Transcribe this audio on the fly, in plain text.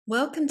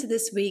Welcome to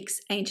this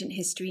week's Ancient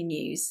History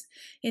News.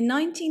 In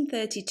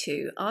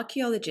 1932,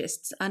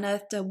 archaeologists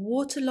unearthed a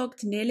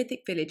waterlogged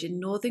Neolithic village in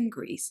northern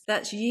Greece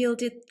that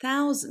yielded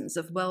thousands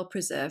of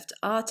well-preserved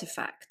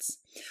artifacts.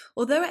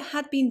 Although it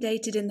had been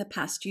dated in the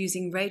past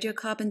using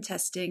radiocarbon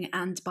testing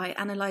and by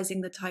analysing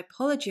the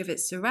typology of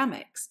its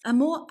ceramics, a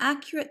more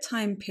accurate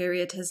time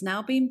period has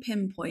now been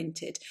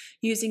pinpointed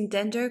using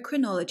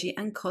dendochronology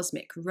and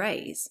cosmic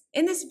rays.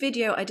 In this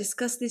video, I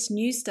discuss this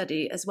new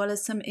study as well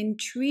as some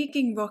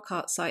intriguing rock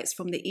art sites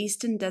from the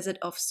Eastern Desert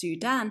of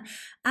Sudan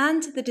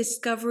and the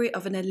discovery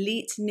of an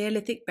elite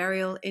Neolithic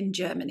burial in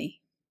Germany.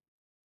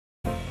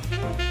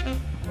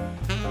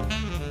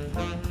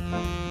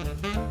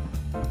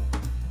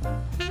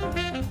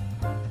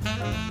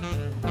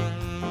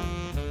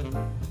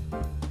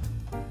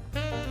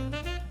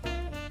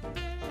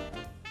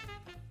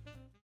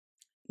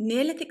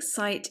 Neolithic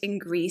site in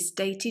Greece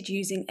dated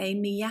using a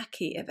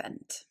Miyake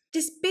event.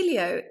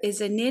 Dispilio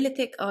is a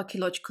Neolithic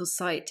archaeological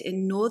site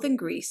in northern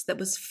Greece that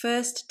was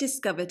first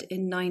discovered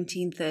in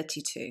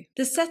 1932.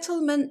 The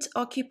settlement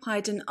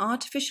occupied an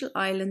artificial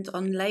island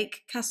on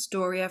Lake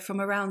Castoria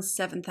from around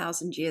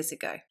 7,000 years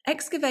ago.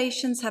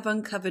 Excavations have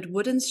uncovered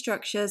wooden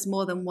structures,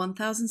 more than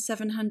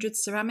 1,700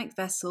 ceramic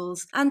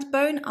vessels, and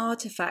bone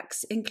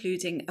artifacts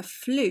including a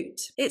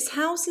flute. Its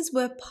houses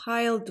were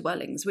pile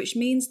dwellings, which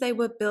means they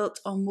were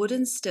built on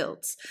wooden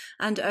stilts,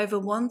 and over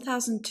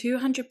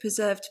 1,200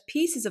 preserved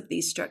pieces of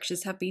these structures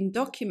have been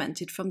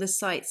documented from the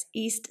site's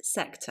east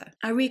sector.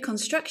 A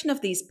reconstruction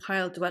of these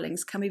pile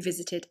dwellings can be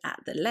visited at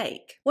the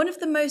lake. One of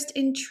the most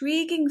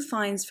intriguing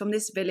finds from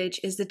this village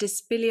is the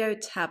Dispilio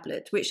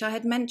tablet, which I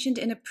had mentioned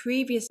in a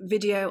previous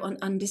video on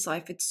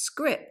undeciphered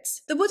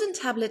scripts. The wooden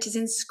tablet is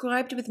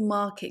inscribed with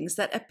markings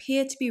that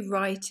appear to be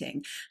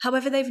writing,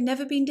 however they've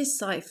never been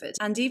deciphered,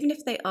 and even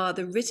if they are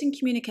the written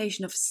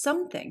communication of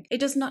something, it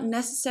does not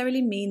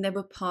necessarily mean they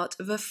were part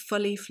of a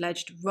fully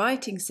fledged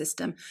writing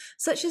system,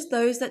 such as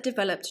those that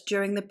developed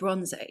during the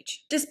Bronze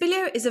Age.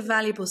 Dispilio is a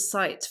valuable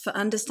site for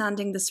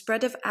understanding the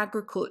spread of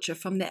agriculture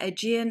from the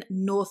Aegean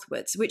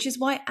northwards, which is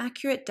why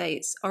accurate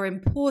dates are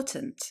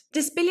important.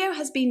 Dispilio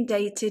has been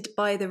dated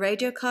by the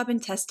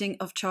radiocarbon testing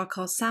of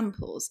charcoal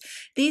samples.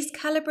 These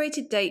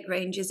calibrated date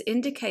ranges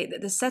indicate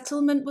that the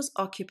settlement was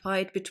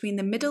occupied between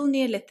the Middle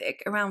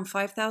Neolithic around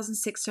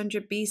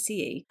 5,600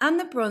 BCE and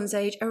the Bronze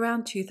Age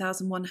around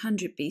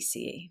 2,100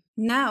 BCE.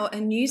 Now, a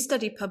new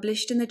study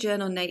published in the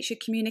journal Nature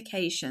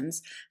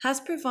Communications has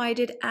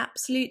provided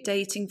absolute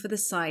dating for the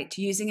site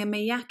using a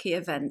Miyake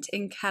event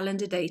in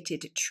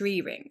calendar-dated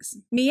tree rings.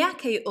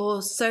 Miyake,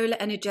 or solar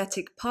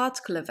energetic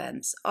particle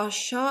events, are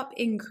sharp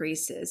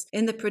increases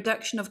in the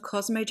production of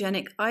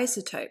cosmogenic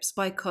isotopes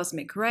by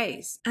cosmic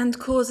rays and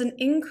cause an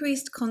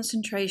increased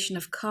concentration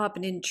of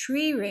carbon in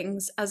tree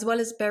rings as well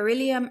as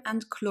beryllium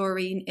and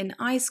chlorine in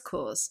ice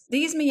cores.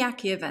 These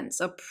Miyake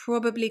events are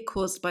probably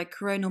caused by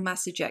coronal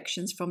mass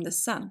ejections from the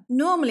Sun.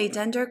 Normally,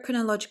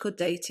 dendochronological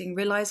dating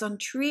relies on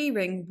tree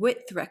ring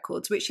width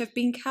records, which have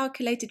been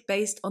calculated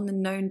based on the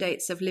known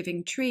dates of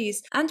living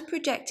trees and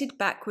projected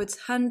backwards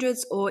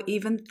hundreds or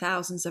even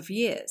thousands of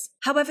years.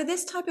 However,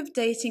 this type of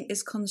dating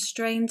is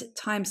constrained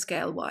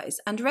timescale-wise,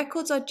 and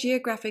records are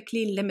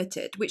geographically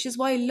limited, which is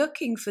why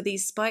looking for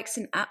these spikes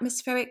in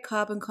atmospheric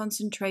carbon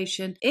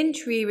concentration in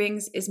tree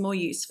rings is more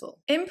useful.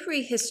 In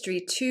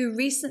prehistory, two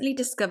recently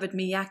discovered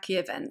Miyake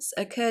events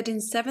occurred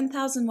in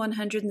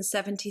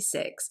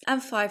 7,176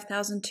 and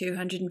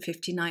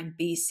 5,259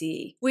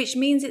 BCE, which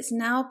means it's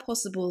now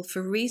possible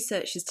for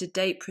researchers to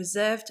date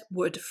preserved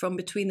wood from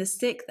between the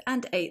 6th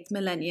and 8th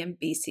millennium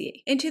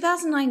BCE. In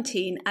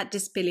 2019, at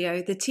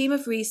Dispilio, the team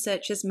of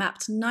researchers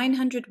mapped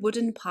 900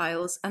 wooden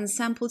piles and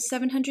sampled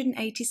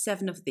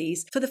 787 of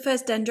these for the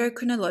first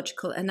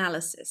dendrochronological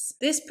analysis.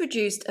 This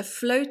produced a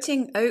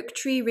floating oak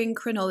tree ring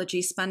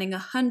chronology spanning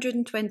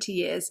 120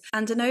 years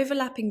and an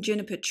overlapping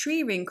juniper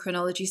tree ring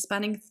chronology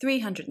spanning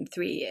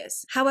 303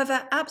 years.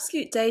 However,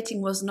 absolute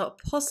dating was not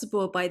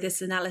possible by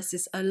this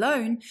analysis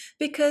alone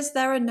because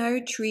there are no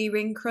tree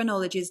ring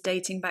chronologies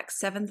dating back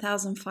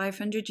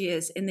 7,500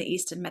 years in the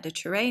Eastern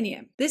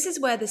Mediterranean. This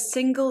is where the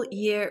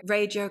single-year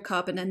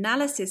radiocarbon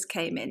analysis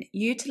came in,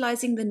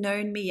 utilizing the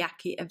known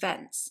Miyake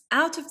events.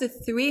 Out of the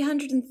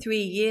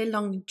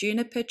 303-year-long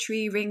juniper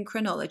tree ring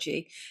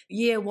chronology,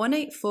 year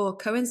 184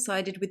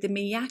 coincided with the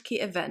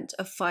Miyake event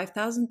of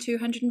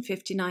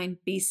 5,259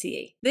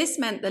 BCE. This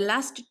meant the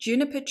last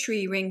juniper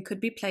tree ring could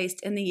be placed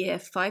in the year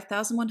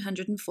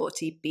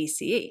 5,140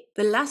 BCE.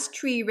 The last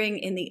tree ring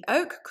in the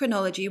oak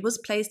chronology was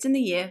placed in the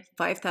year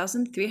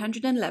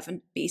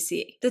 5,311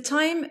 BCE. The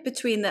time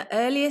between the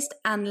earliest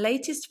and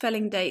latest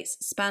felling dates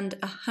spanned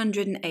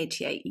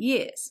 188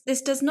 years.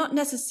 This does not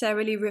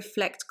necessarily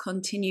reflect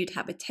continued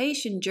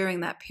habitation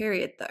during that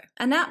period, though.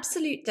 An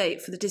absolute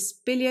date for the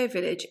Dispilio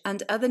village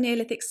and other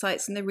Neolithic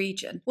sites in the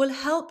region will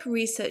help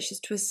researchers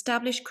to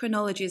establish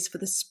chronologies for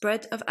the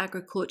spread of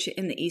agriculture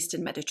in the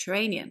Eastern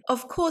Mediterranean.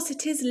 Of course,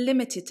 it is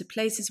limited to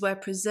places where where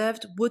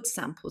preserved wood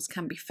samples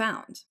can be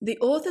found. The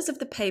authors of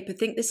the paper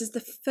think this is the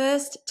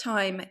first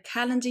time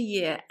calendar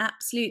year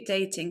absolute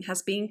dating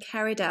has been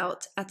carried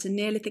out at a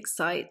Neolithic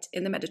site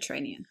in the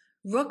Mediterranean.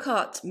 Rock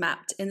art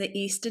mapped in the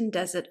Eastern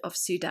Desert of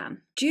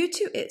Sudan. Due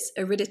to its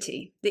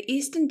aridity, the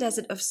Eastern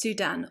Desert of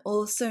Sudan,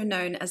 also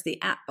known as the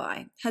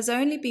Atbai, has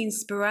only been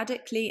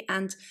sporadically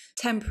and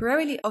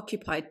temporarily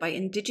occupied by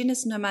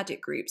indigenous nomadic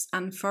groups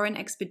and foreign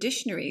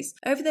expeditionaries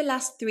over the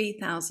last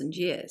 3,000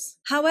 years.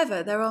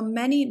 However, there are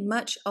many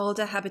much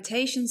older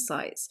habitation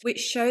sites which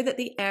show that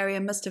the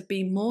area must have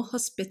been more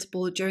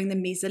hospitable during the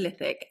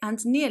Mesolithic and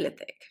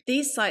Neolithic.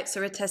 These sites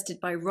are attested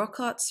by rock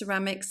art,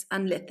 ceramics,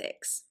 and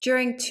lithics.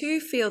 During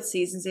 2 field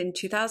seasons in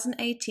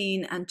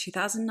 2018 and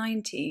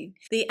 2019,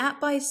 the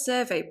Atbai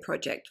Survey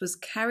project was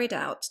carried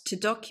out to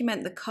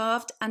document the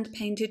carved and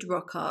painted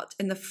rock art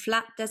in the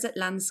flat desert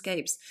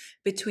landscapes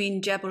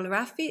between Jebel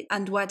Rafi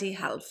and Wadi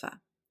Halfa.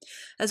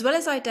 As well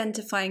as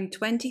identifying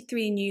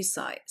 23 new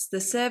sites,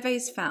 the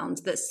surveys found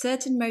that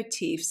certain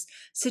motifs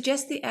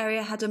suggest the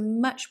area had a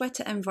much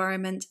wetter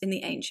environment in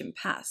the ancient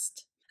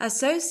past.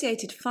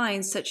 Associated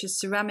finds such as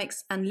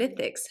ceramics and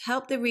lithics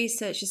help the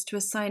researchers to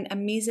assign a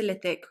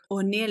Mesolithic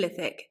or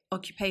Neolithic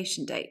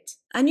occupation date.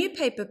 A new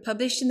paper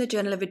published in the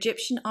Journal of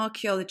Egyptian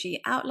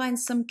Archaeology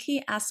outlines some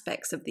key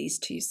aspects of these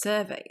 2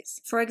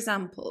 surveys. For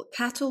example,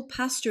 cattle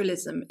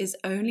pastoralism is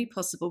only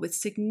possible with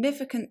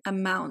significant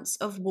amounts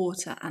of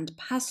water and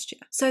pasture.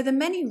 So the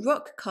many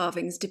rock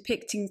carvings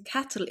depicting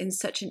cattle in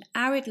such an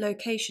arid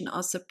location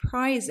are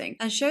surprising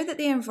and show that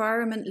the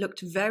environment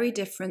looked very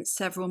different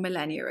several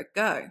millennia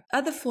ago.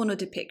 Other faunal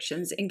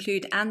depictions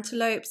include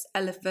antelopes,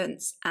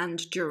 elephants, and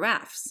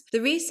giraffes.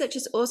 The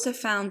researchers also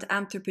found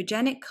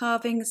anthropogenic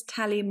carvings,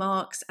 tally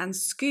marks, and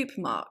scoop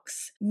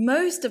marks.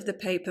 Most of the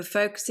paper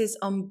focuses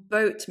on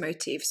boat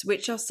motifs,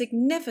 which are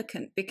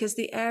significant because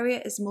the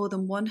area is more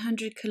than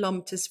 100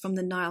 kilometers from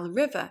the Nile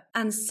River,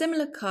 and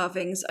similar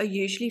carvings are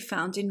usually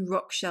found in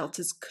rock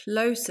shelters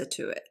closer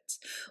to it.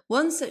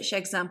 One such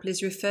example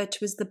is referred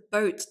to as the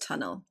boat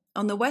tunnel.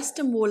 On the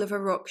western wall of a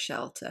rock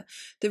shelter,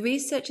 the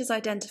researchers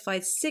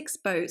identified 6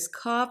 boats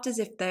carved as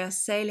if they are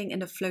sailing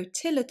in a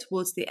flotilla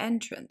towards the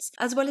entrance,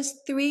 as well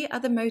as 3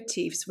 other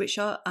motifs which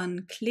are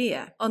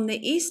unclear. On the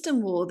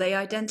eastern wall, they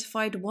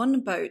identified 1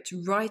 boat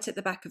right at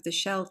the back of the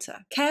shelter.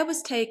 Care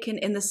was taken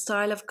in the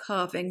style of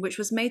carving, which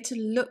was made to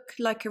look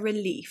like a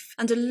relief,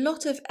 and a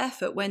lot of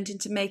effort went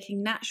into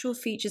making natural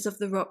features of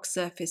the rock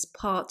surface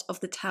part of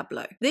the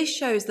tableau. This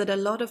shows that a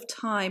lot of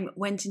time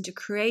went into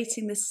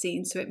creating the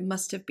scene, so it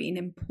must have been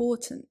important.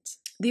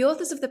 The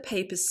authors of the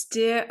paper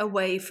steer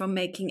away from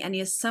making any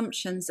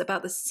assumptions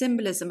about the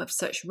symbolism of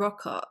such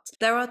rock art.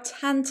 There are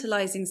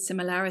tantalizing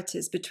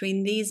similarities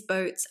between these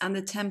boats and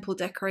the temple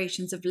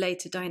decorations of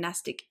later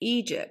dynastic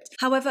Egypt.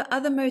 However,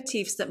 other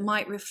motifs that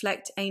might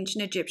reflect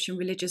ancient Egyptian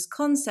religious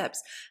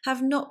concepts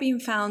have not been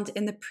found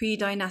in the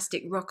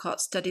pre-dynastic rock art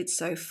studied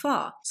so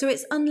far, so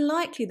it's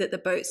unlikely that the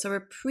boats are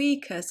a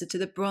precursor to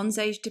the Bronze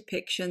Age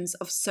depictions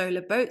of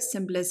solar boat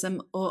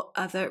symbolism or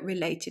other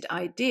related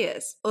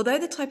ideas. Although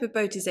the type of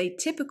boat is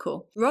atypical,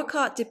 rock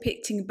art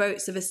depicting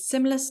boats of a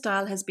similar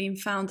style has been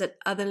found at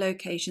other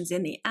locations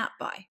in the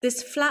Atbai.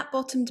 This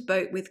flat-bottomed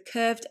boat with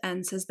curved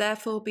ends has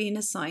therefore been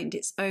assigned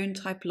its own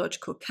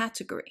typological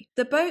category.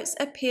 The boats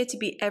appear to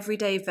be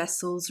everyday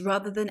vessels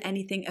rather than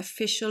anything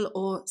official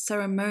or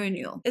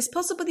ceremonial. It's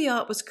possible the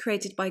art was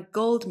created by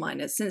gold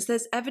miners, since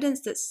there's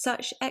evidence that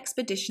such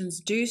expeditions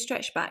do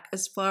stretch back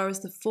as far as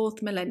the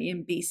 4th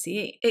millennium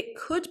BCE. It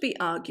could be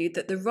argued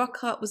that the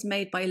rock art was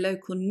made by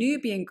local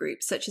Nubian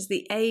groups such as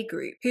the A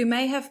group, who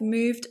may have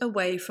moved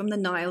away from the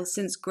Nile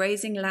since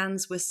grazing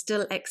lands were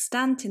still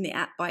extant in the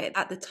Atbai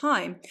at the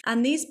time,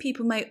 and these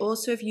people may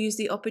also have used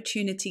the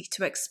opportunity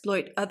to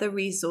exploit other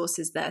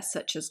resources there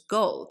such as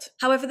gold.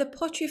 However, the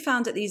pottery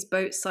found at these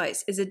boat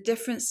sites is a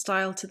different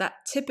style to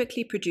that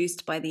typically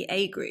produced by the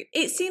A group.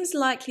 It seems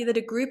likely that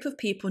a group of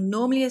people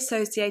normally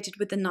associated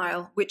with the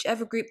Nile,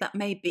 whichever group that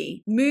may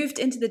be, moved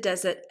into the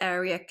desert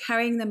area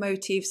carrying the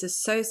motifs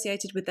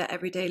associated with their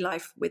everyday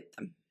life with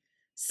them.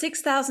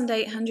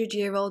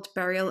 6,800-year-old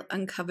burial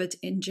uncovered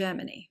in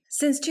Germany.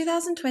 Since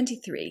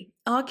 2023,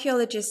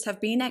 archaeologists have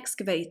been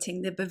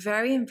excavating the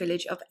Bavarian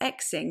village of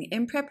Exing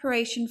in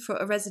preparation for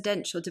a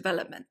residential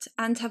development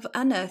and have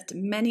unearthed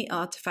many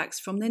artifacts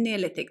from the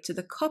Neolithic to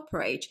the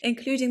Copper Age,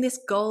 including this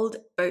gold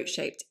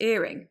boat-shaped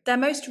earring. Their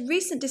most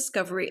recent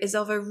discovery is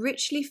of a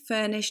richly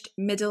furnished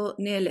Middle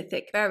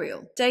Neolithic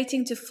burial.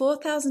 Dating to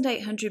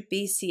 4,800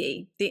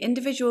 BCE, the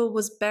individual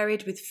was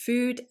buried with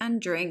food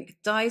and drink,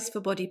 dyes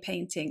for body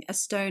painting, a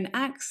stone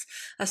axe,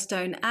 a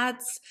stone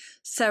adze,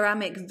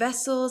 ceramic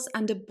vessels,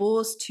 and a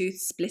boar's tooth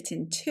split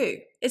in 2.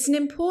 It's an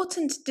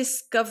important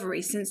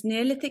discovery since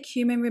Neolithic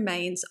human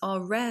remains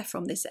are rare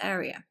from this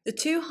area. The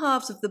two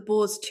halves of the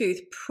boar's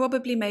tooth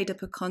probably made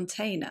up a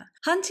container.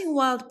 Hunting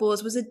wild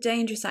boars was a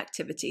dangerous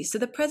activity, so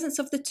the presence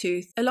of the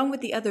tooth, along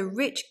with the other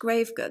rich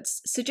grave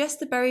goods, suggests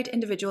the buried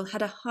individual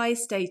had a high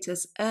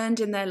status earned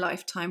in their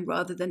lifetime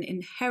rather than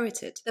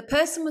inherited. The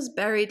person was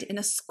buried in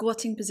a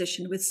squatting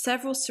position with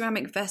several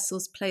ceramic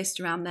vessels placed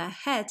around their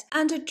head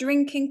and a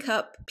drinking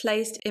cup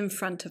placed in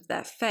front of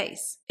their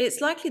face.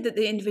 It's likely that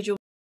the individual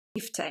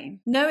was tame.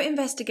 No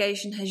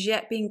investigation has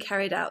yet been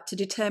carried out to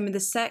determine the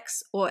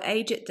sex or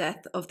age at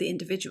death of the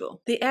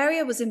individual. The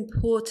area was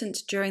important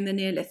during the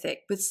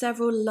Neolithic, with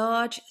several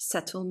large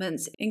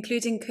settlements,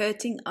 including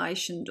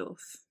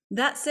Kurting-Eichendorf.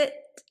 That's it.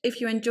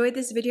 If you enjoyed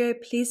this video,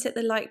 please hit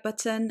the like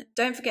button.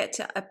 Don't forget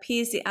to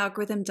appease the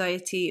algorithm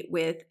deity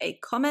with a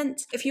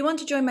comment. If you want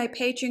to join my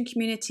Patreon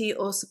community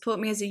or support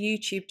me as a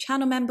YouTube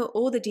channel member,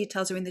 all the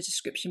details are in the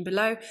description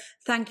below.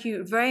 Thank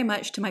you very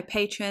much to my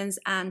patrons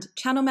and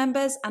channel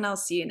members, and I'll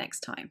see you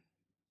next time.